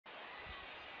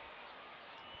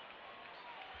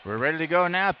We're ready to go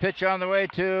now. Pitch on the way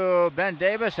to Ben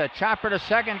Davis. A chopper to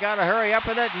second. Got to hurry up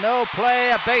with it. No play.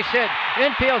 A base hit.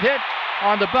 Infield hit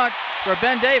on the bunt for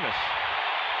Ben Davis.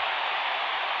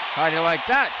 How do you like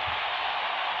that?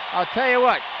 I'll tell you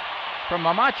what. From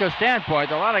a macho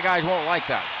standpoint, a lot of guys won't like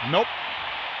that. Nope.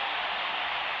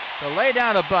 To lay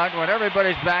down a bunt when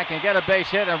everybody's back and get a base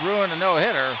hit and ruin a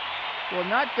no-hitter will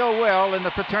not go well in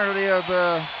the fraternity of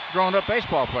grown-up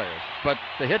baseball players. But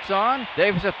the hit's on.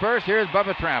 Davis at first. Here's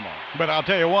Bubba Trammell. But I'll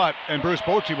tell you what, and Bruce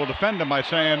Bochy will defend him by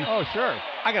saying, oh, sure.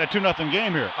 I got a 2-0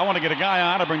 game here. I want to get a guy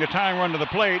on. I bring the tying run to the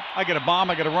plate. I get a bomb.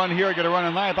 I get a run here. I get a run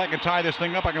in that. If I can tie this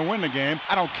thing up, I can win the game.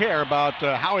 I don't care about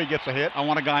how he gets a hit. I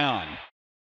want a guy on.